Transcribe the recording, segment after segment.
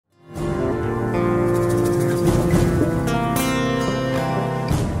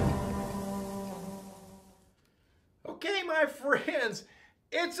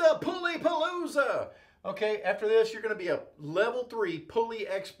Okay, after this, you're going to be a level 3 pulley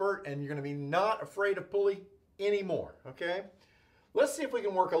expert, and you're going to be not afraid of pulley anymore. Okay, let's see if we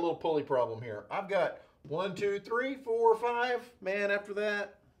can work a little pulley problem here. I've got 1, 2, 3, 4, 5. Man, after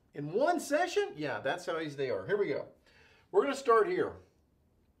that, in one session, yeah, that's how easy they are. Here we go. We're going to start here.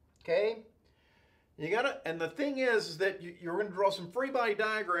 Okay, you got to, and the thing is that you're going to draw some free body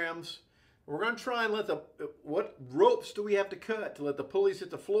diagrams. We're going to try and let what ropes do we have to cut to let the pulleys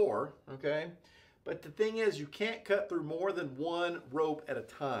hit the floor, okay? But the thing is, you can't cut through more than one rope at a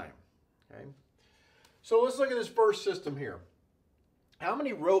time, okay? So let's look at this first system here. How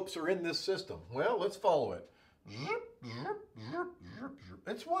many ropes are in this system? Well, let's follow it.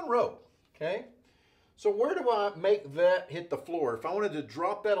 It's one rope, okay? So where do I make that hit the floor? If I wanted to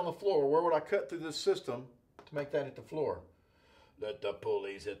drop that on the floor, where would I cut through this system to make that hit the floor? Let the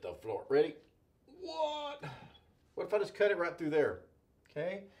pulleys hit the floor. Ready? What? What if I just cut it right through there?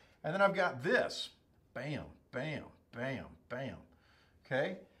 Okay? And then I've got this. Bam, bam, bam, bam.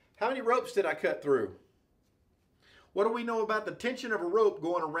 Okay? How many ropes did I cut through? What do we know about the tension of a rope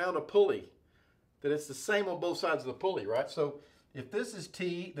going around a pulley? That it's the same on both sides of the pulley, right? So if this is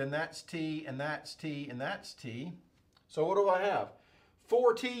T, then that's T, and that's T, and that's T. So what do I have?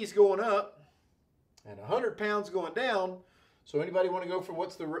 4 T's going up and 100 pounds going down. So anybody want to go for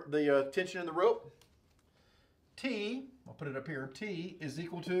what's the tension in the rope? T, I'll put it up here, T is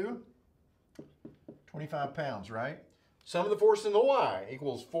equal to 25 pounds, right? Sum of the force in the Y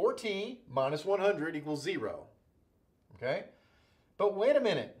equals 4T minus 100 equals 0. Okay? But wait a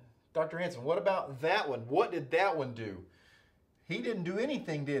minute, Dr. Hanson, what about that one? What did that one do? He didn't do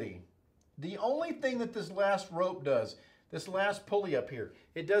anything, did he? The only thing that this last rope does, this last pulley up here,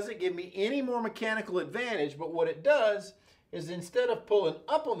 it doesn't give me any more mechanical advantage, but what it does is instead of pulling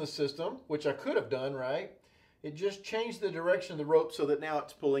up on the system, which I could have done, right? It just changed the direction of the rope so that now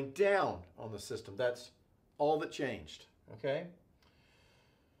it's pulling down on the system. That's all that changed, okay?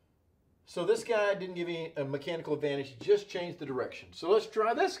 So this guy didn't give me a mechanical advantage, he just changed the direction. So let's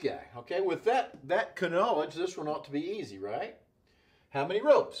try this guy, okay? With that knowledge, this one ought to be easy, right? How many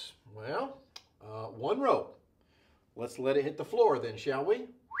ropes? Well, one rope. Let's let it hit the floor then, shall we?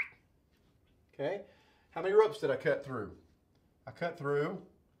 Okay, how many ropes did I cut through? I cut through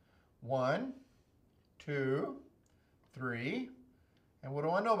 1, 2, 3. And what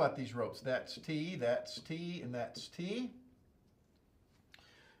do I know about these ropes? That's T, and that's T.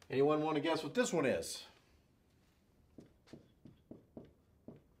 Anyone want to guess what this one is?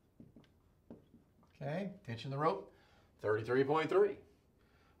 Okay, tension the rope, 33.3.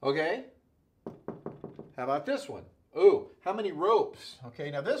 Okay, how about this one? Oh, how many ropes?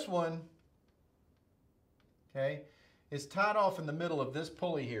 Okay, now this one, okay, is tied off in the middle of this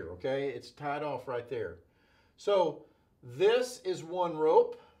pulley here, okay? It's tied off right there. So this is one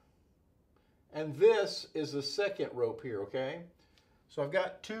rope, and this is the second rope here, okay? So I've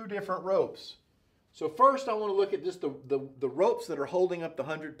got 2 different ropes. So first I want to look at just the ropes that are holding up the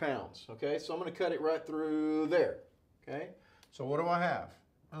 100 pounds, okay? So I'm going to cut it right through there, okay? So what do I have?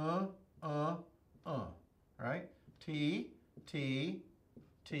 Right? T, T,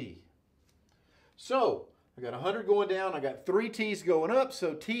 T. So I got 100 going down, I got 3 T's going up,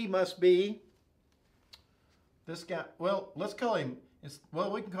 so T must be this guy. Well, let's call him,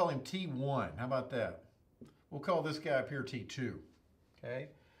 we can call him T1. How about that? We'll call this guy up here T2. Okay?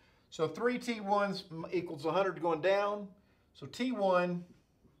 So 3 T1s equals 100 going down. So T1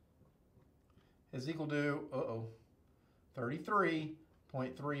 is equal to,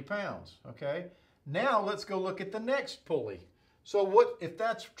 33.3 pounds. Okay? Now let's go look at the next pulley. So what, if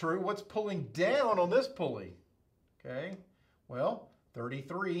that's true, what's pulling down on this pulley? Okay? Well,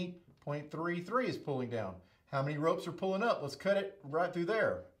 33.33 is pulling down. How many ropes are pulling up? Let's cut it right through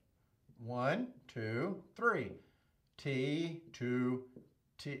there. 1, 2, 3. T, 2,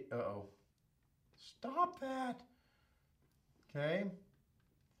 T, Stop that. Okay.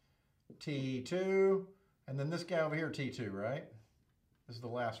 T2, and then this guy over here, T2, right? This is the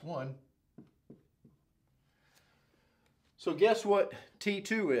last one. So guess what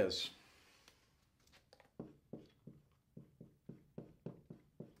T2 is?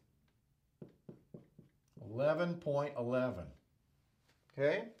 11.11.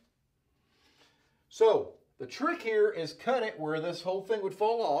 Okay? So the trick here is cut it where this whole thing would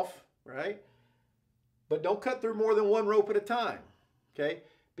fall off, right? But don't cut through more than one rope at a time, okay?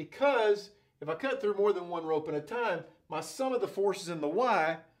 Because if I cut through more than one rope at a time, my sum of the forces in the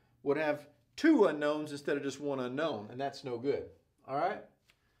Y would have 2 unknowns instead of just 1 unknown, and that's no good, all right?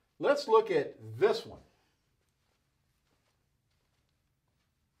 Let's look at this one.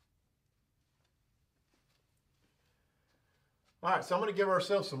 All right, so I'm going to give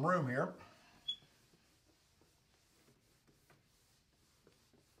ourselves some room here.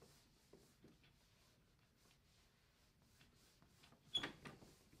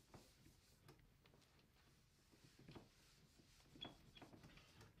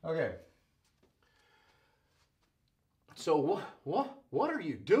 Okay. So what are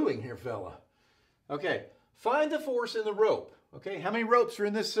you doing here, fella? Okay, find the force in the rope. Okay, how many ropes are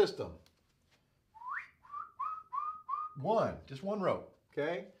in this system? One, just one rope,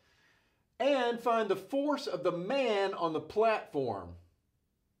 okay? And find the force of the man on the platform.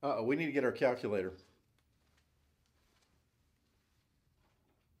 Uh-oh, we need to get our calculator.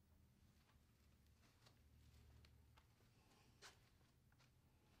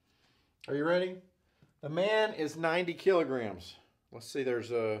 Are you ready? The man is 90 kilograms. Let's see,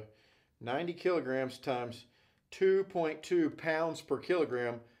 there's 90 kilograms times 2.2 pounds per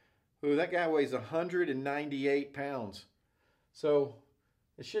kilogram. Ooh, that guy weighs 198 pounds. So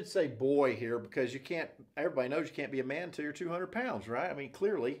it should say boy here because you can't, everybody knows you can't be a man until you're 200 pounds, right? I mean,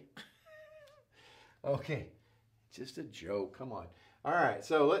 clearly. Okay, just a joke, come on. All right,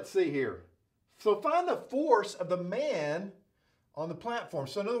 so let's see here. So find the force of the man on the platform.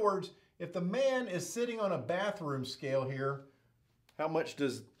 So in other words, if the man is sitting on a bathroom scale here, what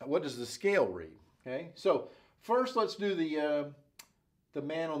does the scale read? Okay, so first let's do the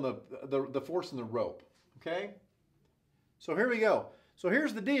man on the force in the rope. Okay, so here we go. So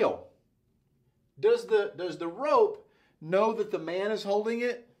here's the deal. Does the rope know that the man is holding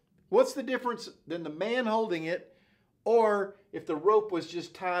it? What's the difference than the man holding it or if the rope was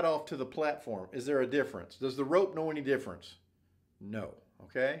just tied off to the platform? Is there a difference? Does the rope know any difference? No.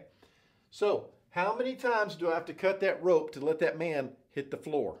 Okay. So how many times do I have to cut that rope to let that man hit the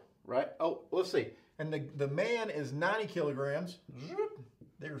floor? Right? Oh, let's see. And the man is 90 kilograms.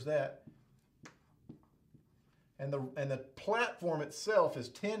 There's that. And the platform itself is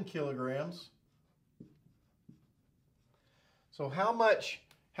 10 kilograms. So how much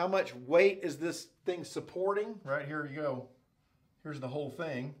weight is this thing supporting? Right, here you go. Here's the whole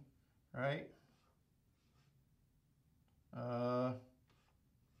thing, right?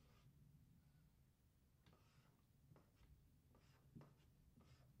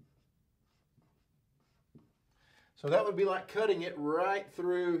 So that would be like cutting it right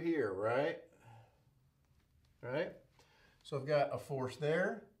through here, right? Right? So I've got a force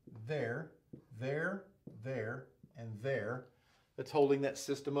there, there, there, there, and there that's holding that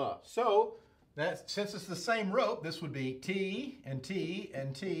system up. So since it's the same rope, this would be T and T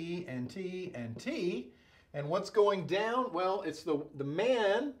and T and T and T. And what's going down? Well, it's the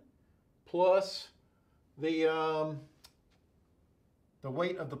man plus the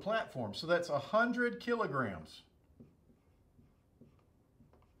weight of the platform. So that's 100 kilograms.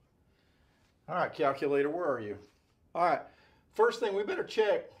 All right, calculator, where are you? All right, first thing we better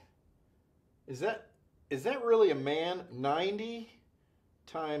check, is that really a man? 90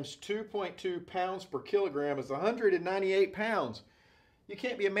 times 2.2 pounds per kilogram is 198 pounds. You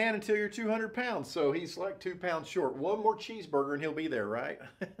can't be a man until you're 200 pounds, so he's like 2 pounds short. One more cheeseburger and he'll be there, right?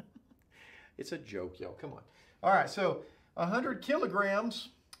 It's a joke, y'all, come on. All right, so 100 kilograms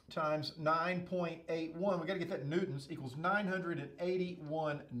times 9.81, we got to get that in newtons, equals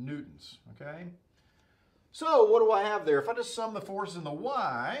 981 newtons, okay? So what do I have there? If I just sum the forces in the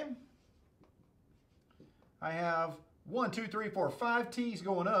y, I have 1, 2, 3, 4, 5 t's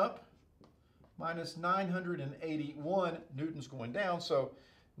going up minus 981 newtons going down. So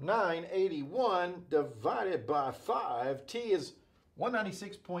 981 divided by 5, t is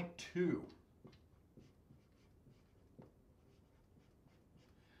 196.2.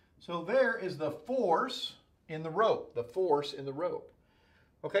 So there is the force in the rope, the force in the rope.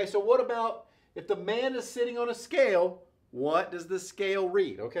 Okay, so what about if the man is sitting on a scale, what does the scale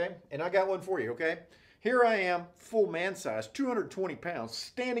read, okay? And I got one for you, okay? Here I am, full man size, 220 pounds,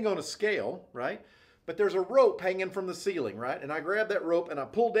 standing on a scale, right? But there's a rope hanging from the ceiling, right? And I grab that rope and I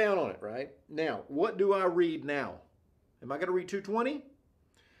pull down on it, right? Now, what do I read now? Am I going to read 220?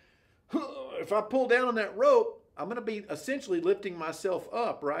 If I pull down on that rope, I'm going to be essentially lifting myself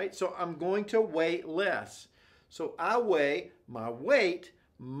up, right? So I'm going to weigh less. So I weigh my weight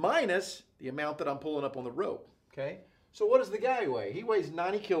minus the amount that I'm pulling up on the rope, okay? So what does the guy weigh? He weighs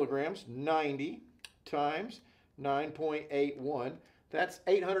 90 kilograms, 90 times 9.81. That's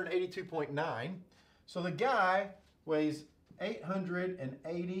 882.9. So the guy weighs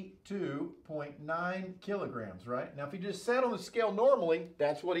 882.9 kilograms, right? Now, if he just sat on the scale normally,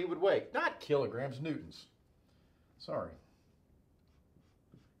 that's what he would weigh. Not kilograms, newtons. Sorry.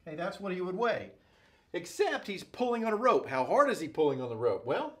 Okay, that's what he would weigh. Except he's pulling on a rope. How hard is he pulling on the rope?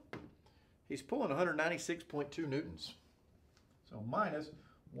 Well, he's pulling 196.2 newtons. So minus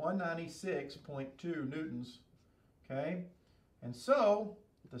 196.2 newtons. Okay? And so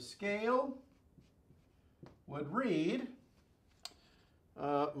the scale would read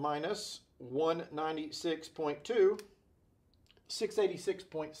minus 196.2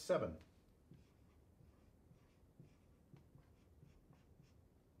 686.7.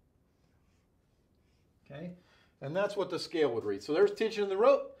 Okay, and that's what the scale would read. So there's tension in the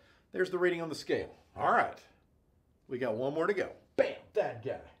rope, there's the reading on the scale. All right, we got one more to go. Bam, that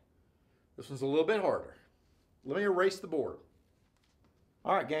guy. This one's a little bit harder. Let me erase the board.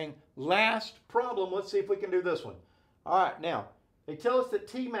 All right, gang, last problem. Let's see if we can do this one. All right, now, they tell us that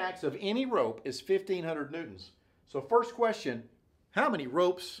T-max of any rope is 1,500 newtons. So first question, how many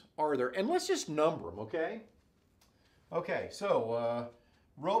ropes are there? And let's just number them, okay? Okay, so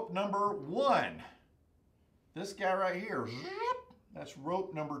rope number 1. This guy right here, that's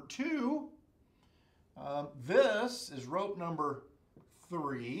rope number 2. This is rope number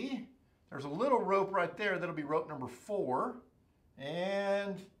 3. There's a little rope right there. That'll be rope number 4.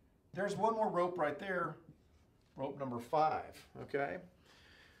 And there's one more rope right there, rope number 5, okay?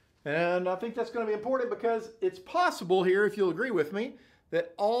 And I think that's going to be important because it's possible here, if you'll agree with me,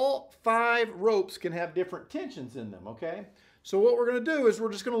 that all 5 ropes can have different tensions in them, okay? So what we're going to do is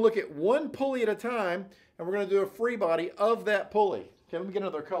we're just going to look at one pulley at a time, and we're going to do a free body of that pulley. Okay, let me get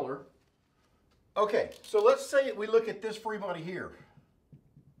another color. Okay, so let's say we look at this free body here.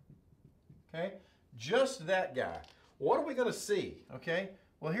 Okay, just that guy. What are we going to see? Okay,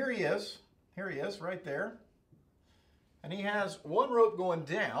 well here he is. Here he is right there. And he has one rope going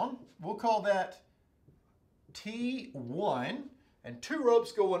down. We'll call that T1, and 2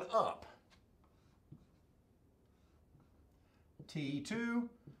 ropes going up. T2,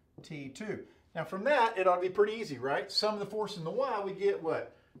 T2. Now from that, it ought to be pretty easy, right? Sum of the force in the Y, we get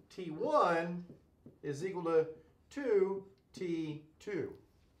what? T1 is equal to 2T2,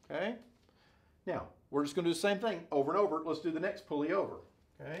 okay? Now, we're just going to do the same thing over and over. Let's do the next pulley over,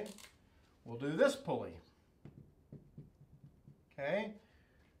 okay? We'll do this pulley, okay?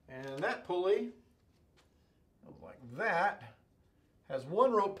 And that pulley, like that, has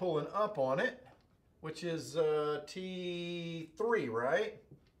one rope pulling up on it, which is T3, right?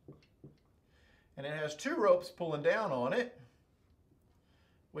 And it has 2 ropes pulling down on it,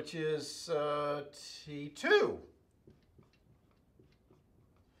 which is T2.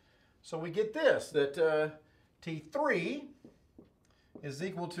 So we get this, that T3 is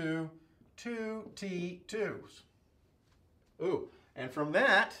equal to 2 T2s. Ooh, and from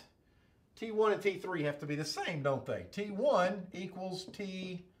that, T1 and T3 have to be the same, don't they? T1 equals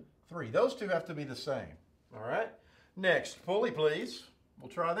T3. Those two have to be the same. All right? Next, pulley, please. We'll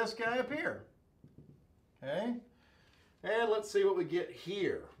try this guy up here. Okay? And let's see what we get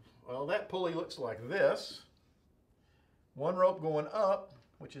here. Well, that pulley looks like this. One rope going up,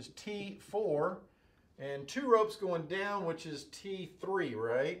 which is T4, and 2 ropes going down, which is T3,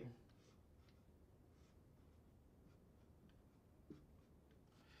 right?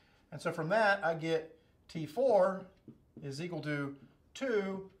 And so from that, I get T4 is equal to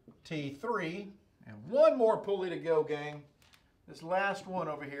 2T3. And one more pulley to go, gang. This last one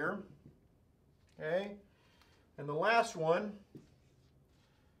over here. Okay? And the last one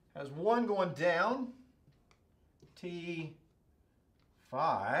has one going down, T5,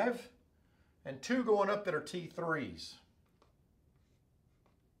 and 2 going up that are T3s.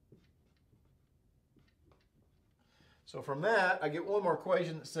 So from that, I get one more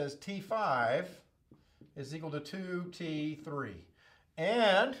equation that says T5 is equal to 2T3.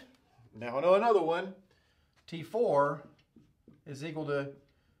 And now I know another one. T4 is equal to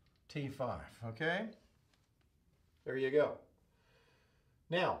T5, okay? There you go.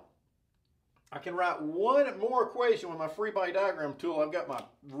 Now, I can write one more equation with my free body diagram tool. I've got my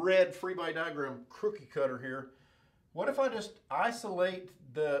red free body diagram cookie cutter here. What if I just isolate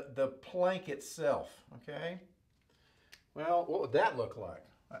the plank itself, okay? Well, what would that look like?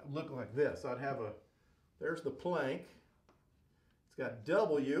 It would look like this. I'd have there's the plank. It's got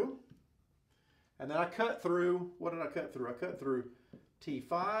W. And then I cut through, what did I cut through? I cut through T5.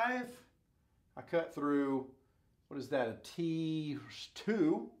 I cut through, what is that, a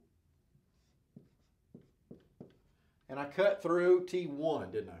T2. And I cut through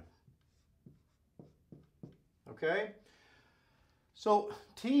T1, didn't I? Okay? So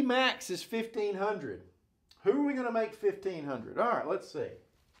T max is 1,500. Who are we going to make 1,500? All right, let's see.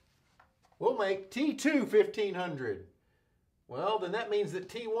 We'll make T2 1,500. Well, then that means that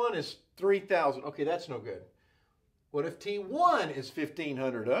T1 is 3,000. Okay, that's no good. What if T1 is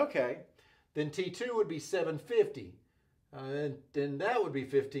 1,500? Okay, then T2 would be 750. Then that would be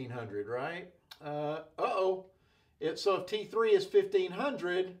 1,500, right? Uh-oh. So if T3 is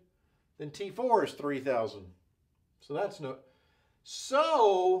 1,500, then T4 is 3,000. So that's no...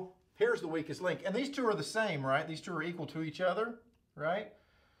 So here's the weakest link. And these two are the same, right? These two are equal to each other, right?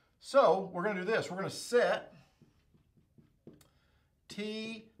 So we're going to do this. We're going to set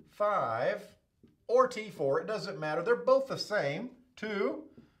T5 or T4, it doesn't matter. They're both the same, to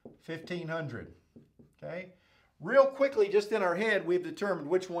 1,500. Okay? Real quickly, just in our head, we've determined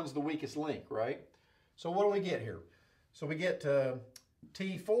which one's the weakest link, right? So what do we get here? So we get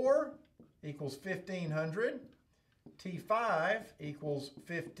T4 equals 1,500. T5 equals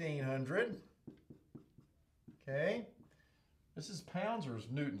 1,500. Okay? This is pounds or is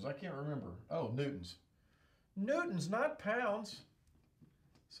newtons? I can't remember. Oh, newtons. Newtons, not pounds.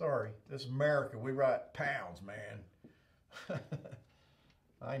 Sorry, this is America. We write pounds, man.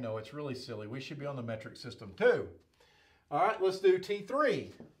 I know, it's really silly. We should be on the metric system too. All right, let's do T3.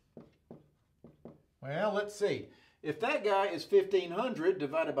 Well, let's see. If that guy is 1,500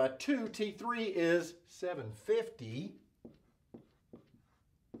 divided by 2, T3 is 750.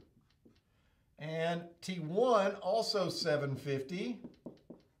 And T1 also 750.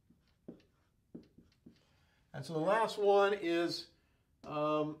 And so the last one is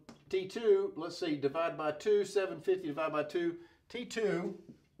T2. Let's see, divide by 2, 750 divided by 2. T2,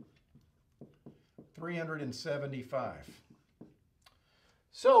 375.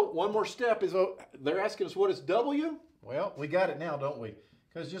 So one more step is, they're asking us what is W? Well, we got it now, don't we?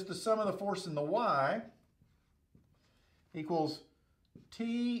 Because just the sum of the force in the Y equals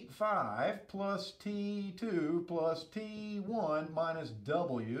T5 plus T2 plus T1 minus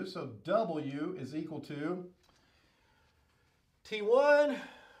W. So W is equal to T1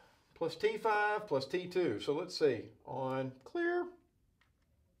 plus T5 plus T2. So let's see, on clear.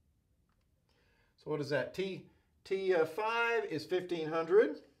 So what is that? T5 is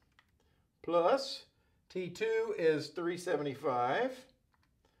 1,500 plus T2 is 375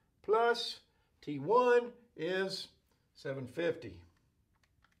 plus T1 is 750.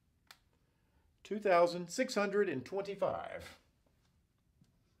 2,625.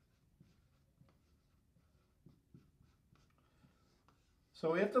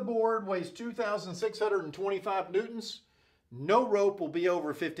 So if the board weighs 2,625 newtons, no rope will be over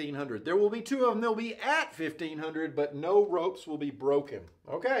 1,500. There will be two of them. They'll be at 1,500, but no ropes will be broken.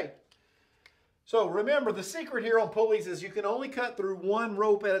 Okay. So remember, the secret here on pulleys is you can only cut through one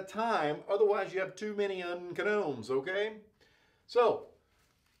rope at a time. Otherwise, you have too many unknowns, okay? So,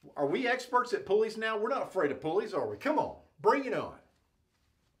 are we experts at pulleys now? We're not afraid of pulleys, are we? Come on, bring it on.